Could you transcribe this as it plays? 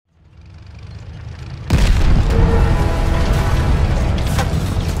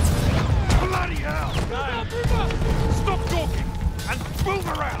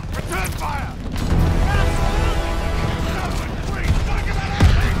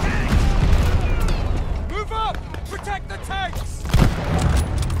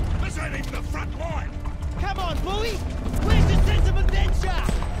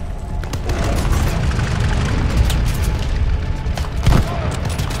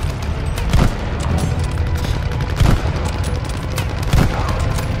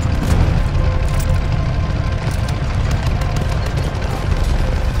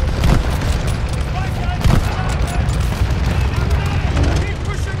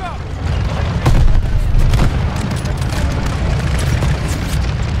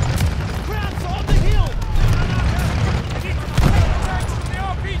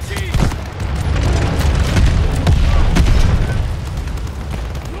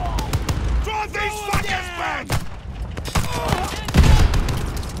Moving!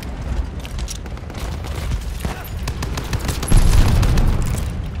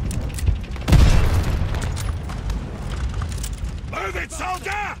 Move it,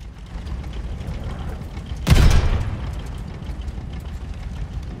 soldier!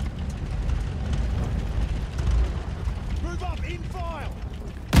 Move up, in file!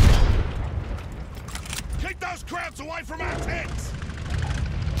 Keep those crowds away from our tents!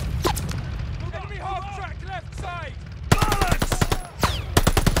 Enemy half-track left side! Bullets!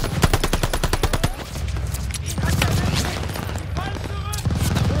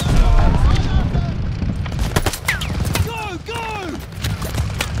 Go, go!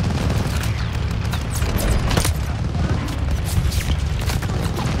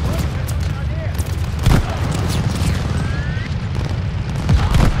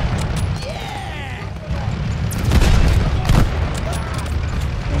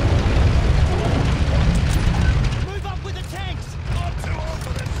 Move up with the tanks! I'm too old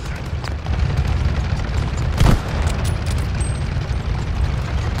for this shit!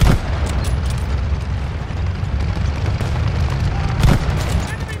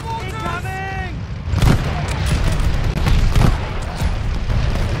 Enemy mortars! Coming!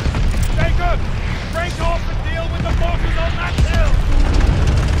 Stay good! Break off and deal with the mortars on that hill!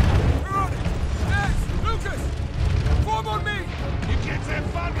 We're on it! Yes! Lucas! Form on me! You kids have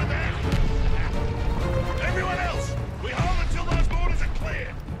fun with that! Everyone else, we hold until those mortars are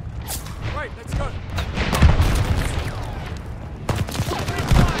cleared! Right, let's go.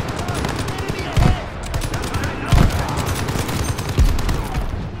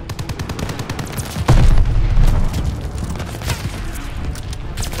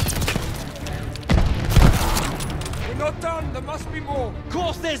 We're not done. There must be more. Of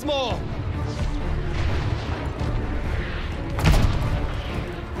course there's more!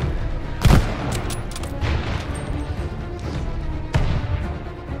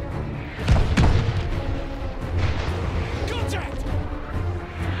 Contact!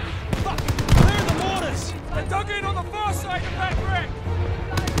 Fuck! Where are the mortars? They're dug in on the far side of that wreck.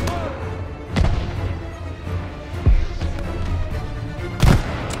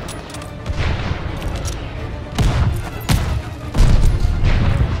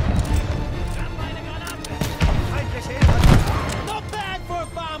 Not bad for a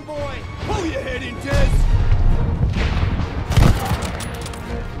farm boy! Pull your head in, Tez.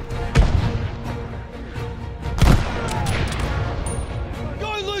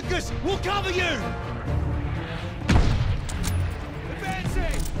 Go, Lucas! We'll cover you!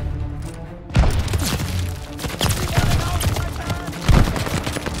 Advancing.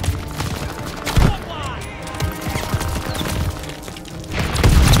 Front line!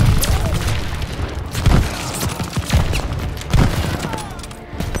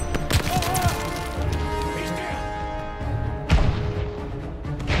 He's down!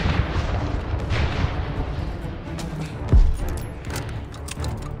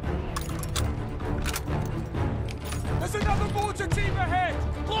 There's another mortar team ahead.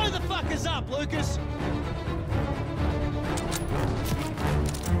 Blow the fuckers up, Lucas!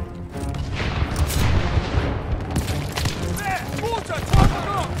 There, mortar, 12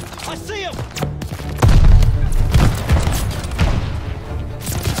 o'clock. I see him!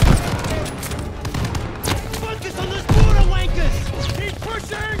 Focus on those border wankers! Keep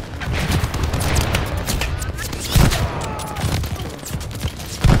pushing.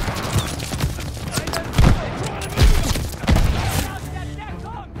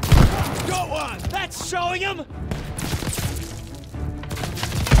 Got one! That's showing him!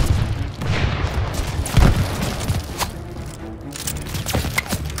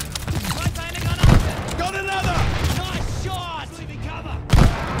 Got another! Nice shot! Leaving cover!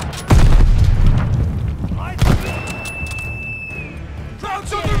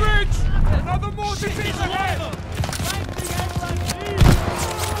 Crowds on the ridge. Another mortar team He's alive! ahead.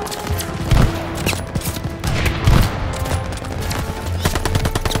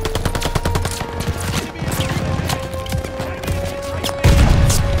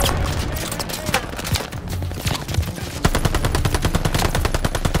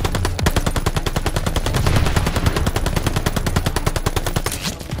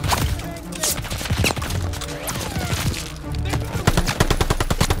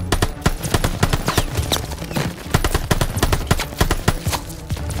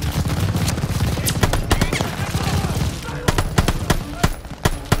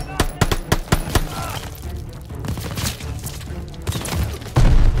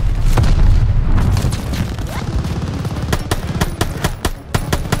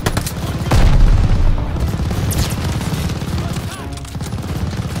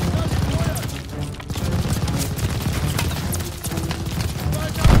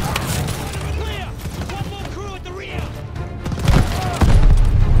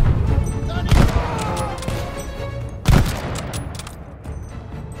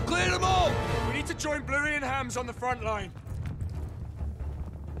 join Bluey and Hams on the front line.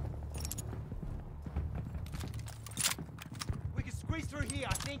 We can squeeze through here,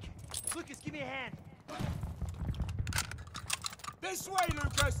 I think. Lucas, give me a hand. This way,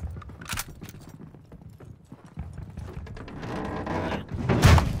 Lucas!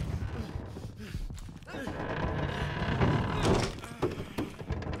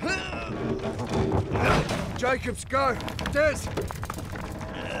 Jacobs, go! Des!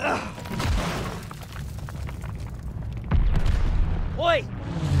 Oi!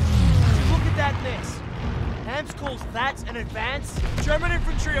 Look at that mess. Hams calls that an advance? German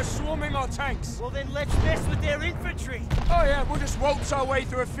infantry are swarming our tanks. Well then let's mess with their infantry. Oh yeah, we'll just waltz our way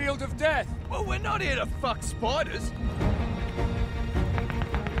through a field of death. Well, we're not here to fuck spiders.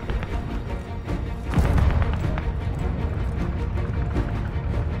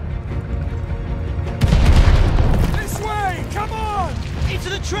 This way! Come on! Into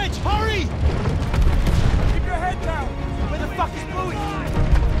the trench, hurry! Keep your head down! Where the fuck is Bluey?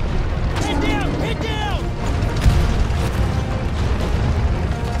 Head down! Head down!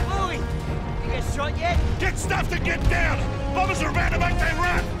 Bluey! You get shot yet? Get stuffed and get down! Bombers are about to make their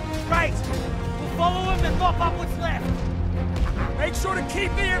run! Great! We'll follow him and mop up what's left. Make sure to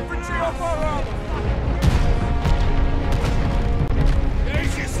keep the infantry off our armor!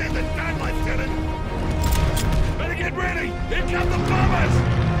 Easier said than done, Lieutenant! Better get ready! Here come the bombers!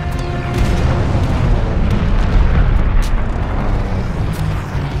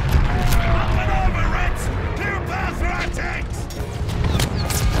 Up and over, Reds! Clear a path for our tanks!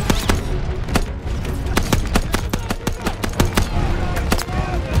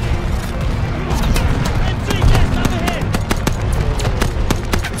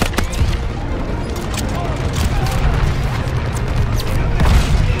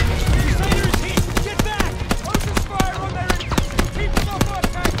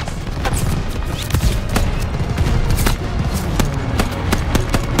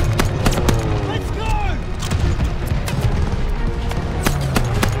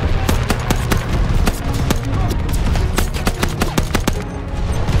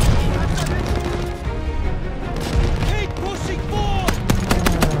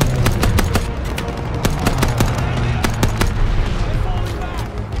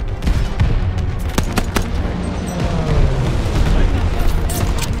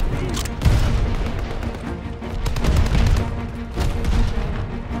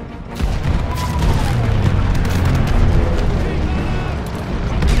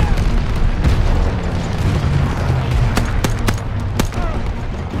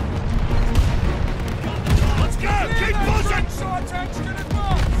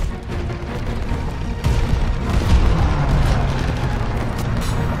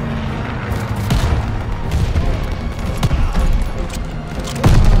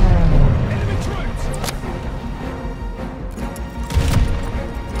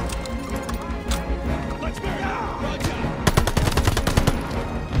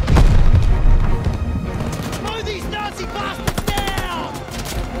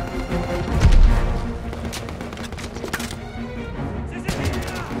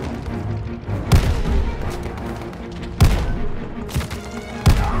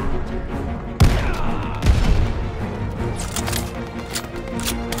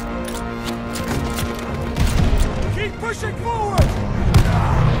 Pushing forward!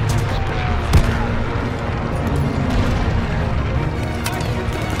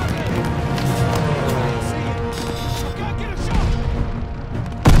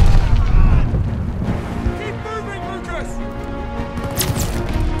 Keep moving, Lucas!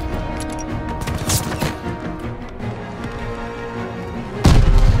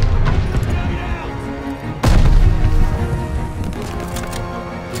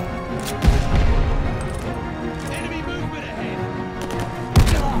 Enemy movement ahead!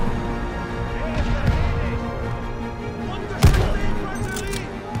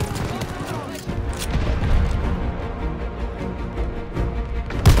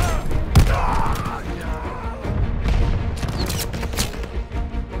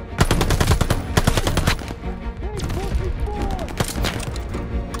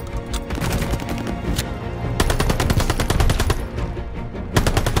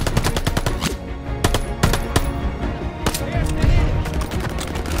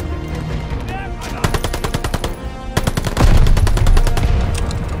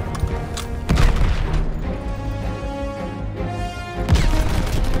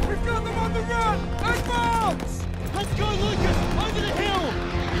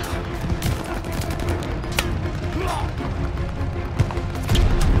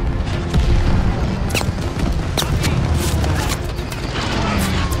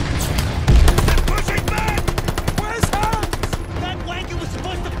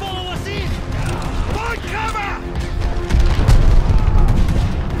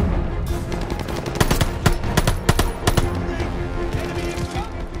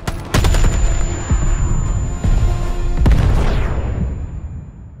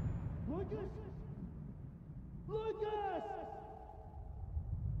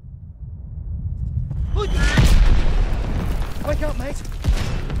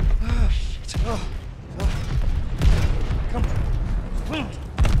 Come on. I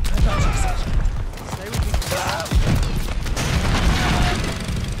got you. Stay with me.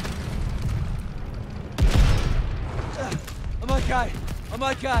 I'm okay. I'm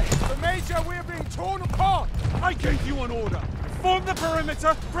okay. But Major, we're being torn apart. I gave you an order. Form the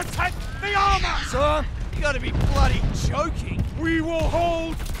perimeter, protect the armor! Son, you gotta be bloody joking. We will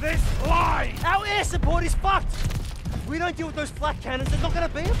hold this line! Our air support is fucked! We don't deal with those flat cannons, there's not gonna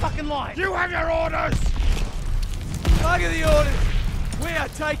be a fucking line! You have your orders! Look at the orders. We are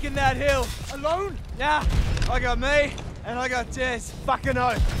taking that hill. Alone? Nah, I got me, and I got Tess. Fucking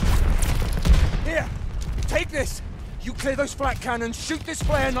oath! Here, take this. You clear those flat cannons, shoot this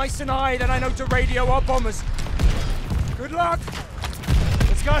flare nice and high, then I know to radio our bombers. Good luck!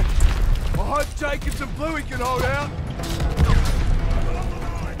 Let's go! I hope Jacobs and Bluey can hold out.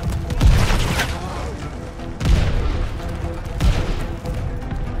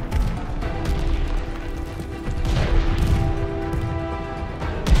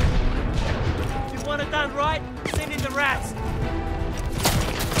 You want it done right? Send in the rats!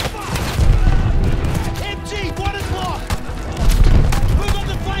 MG, 1 o'clock! Move on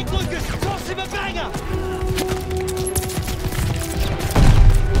the flank, Lucas! Toss him a banger!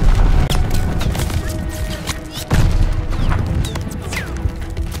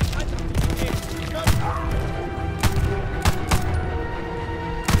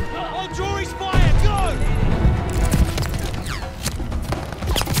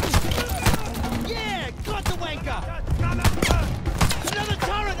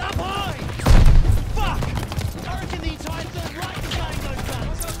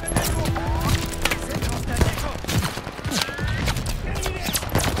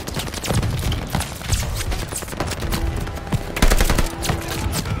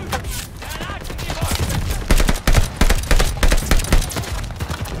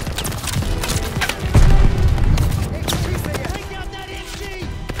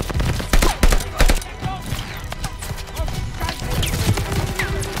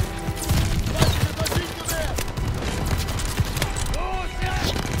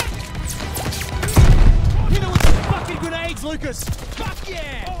 Lucas! Fuck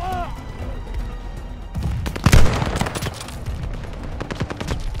yeah!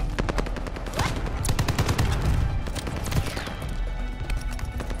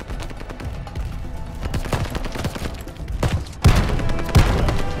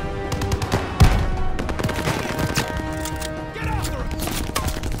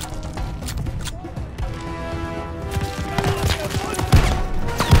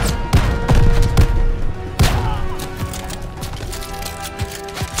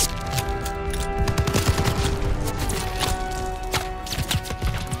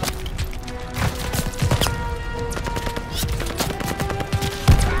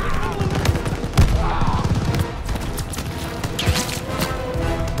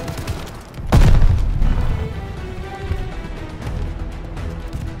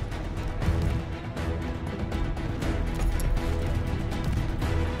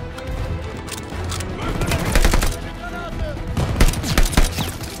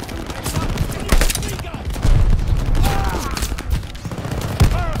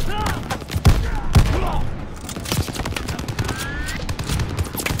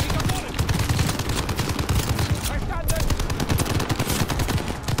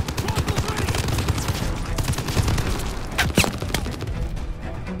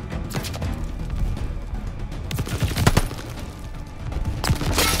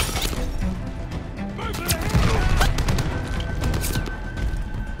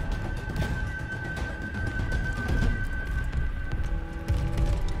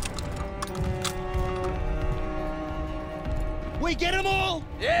 We get them all?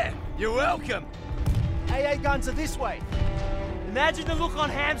 Yeah, you're welcome. AA guns are this way. Imagine the look on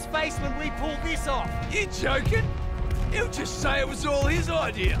Ham's face when we pull this off. You joking? He'll just say it was all his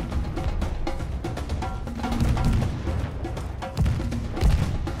idea.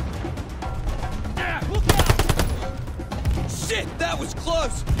 Look out! Shit, that was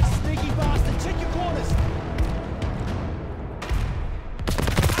close. Sneaky bastard, check your corners.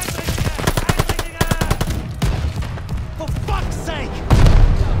 For fuck's sake!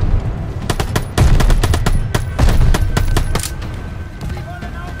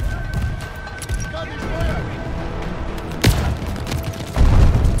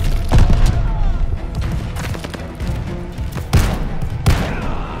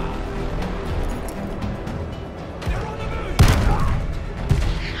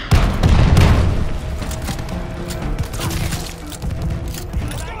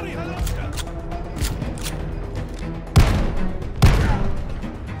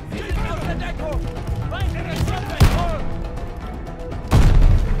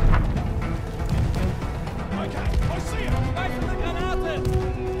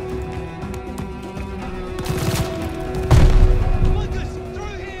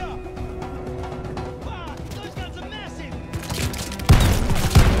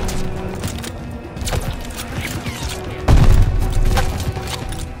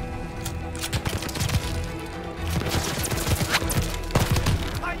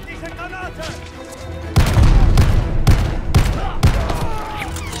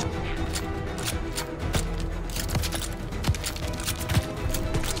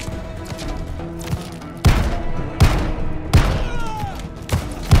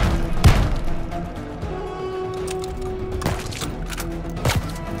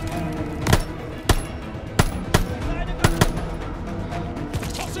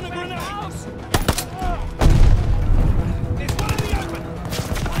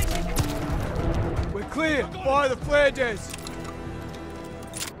 clear. Fire the flare des.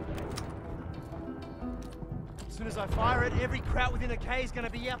 As soon as I fire it, every kraut within a K is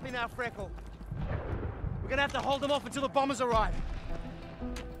gonna be up in our freckle. We're gonna have to hold them off until the bombers arrive.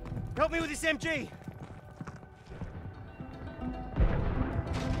 Help me with this MG.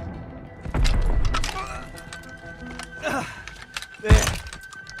 There.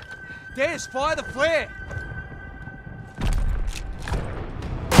 Des, fire the flare.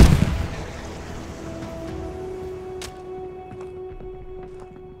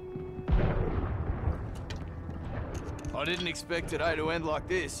 I didn't expect today to end like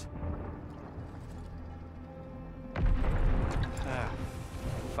this. Ah,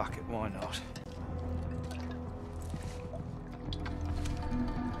 fuck it, why not?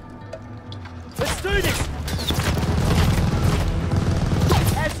 Let's do this!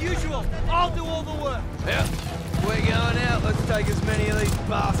 As usual, I'll do all the work. Yep, we're going out. Let's take as many of these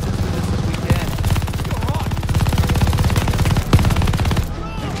bastards with us as we can. You're right.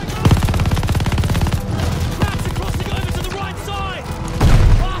 Crowds are crossing over to the right side!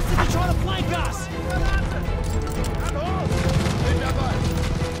 Bastards are trying to flank us!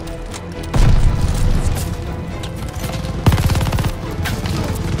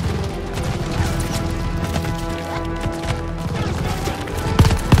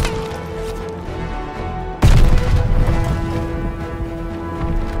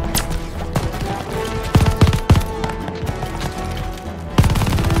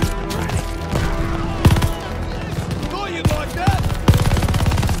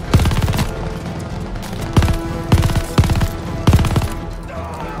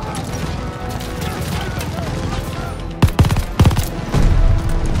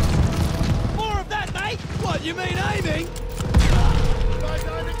 You mean aiming?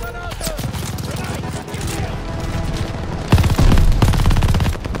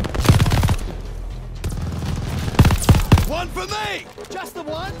 One for me! Just the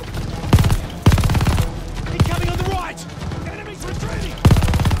one? Incoming on the right! Enemies retreating!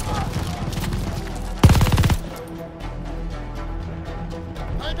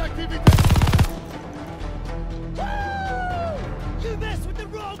 Woo! You messed with the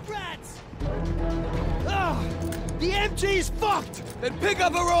wrong rats! Ah, the MG's fucked! Then pick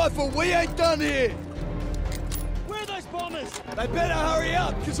up a rifle, we ain't done here! Where are those bombers? They better hurry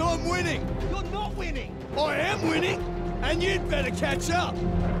up, because I'm winning! You're not winning! I am winning! And you'd better catch up!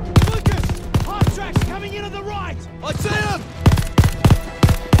 Lucas! Half-tracks coming in on the right! I see them!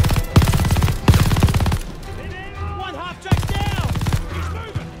 One half-track down! He's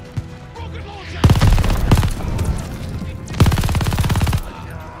moving! Rocket launcher!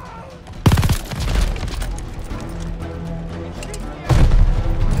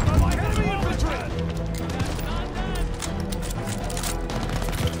 Enemy infantry!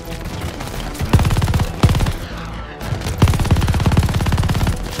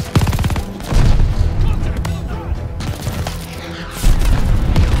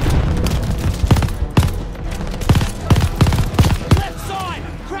 Left side!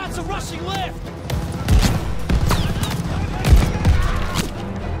 Crowds are rushing left!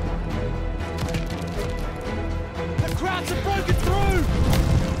 The crowds have broken through!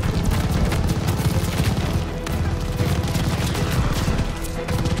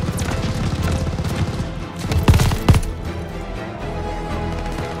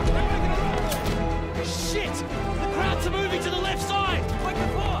 Shit! The crowds are moving to the left side! Like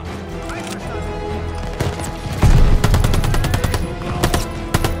before!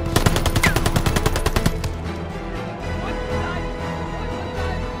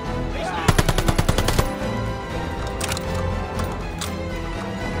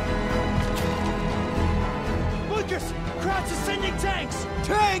 Lucas! Crowds are sending tanks!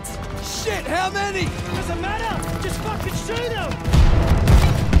 Tanks? Shit, how many? Doesn't matter! Just fucking shoot them!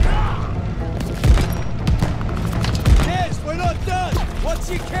 Yes, we're not done! What's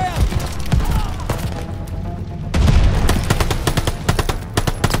your count?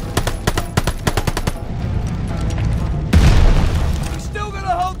 We still gotta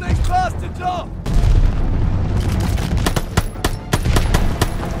hold these bastards off!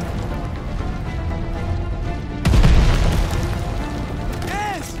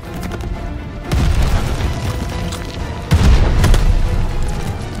 Yes!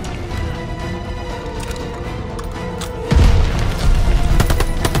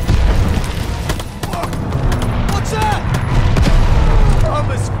 What's that?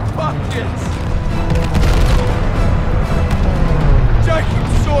 Thomas buckets! Jacob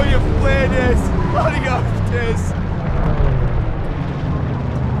saw your flare, Des. Bloody oath, Des.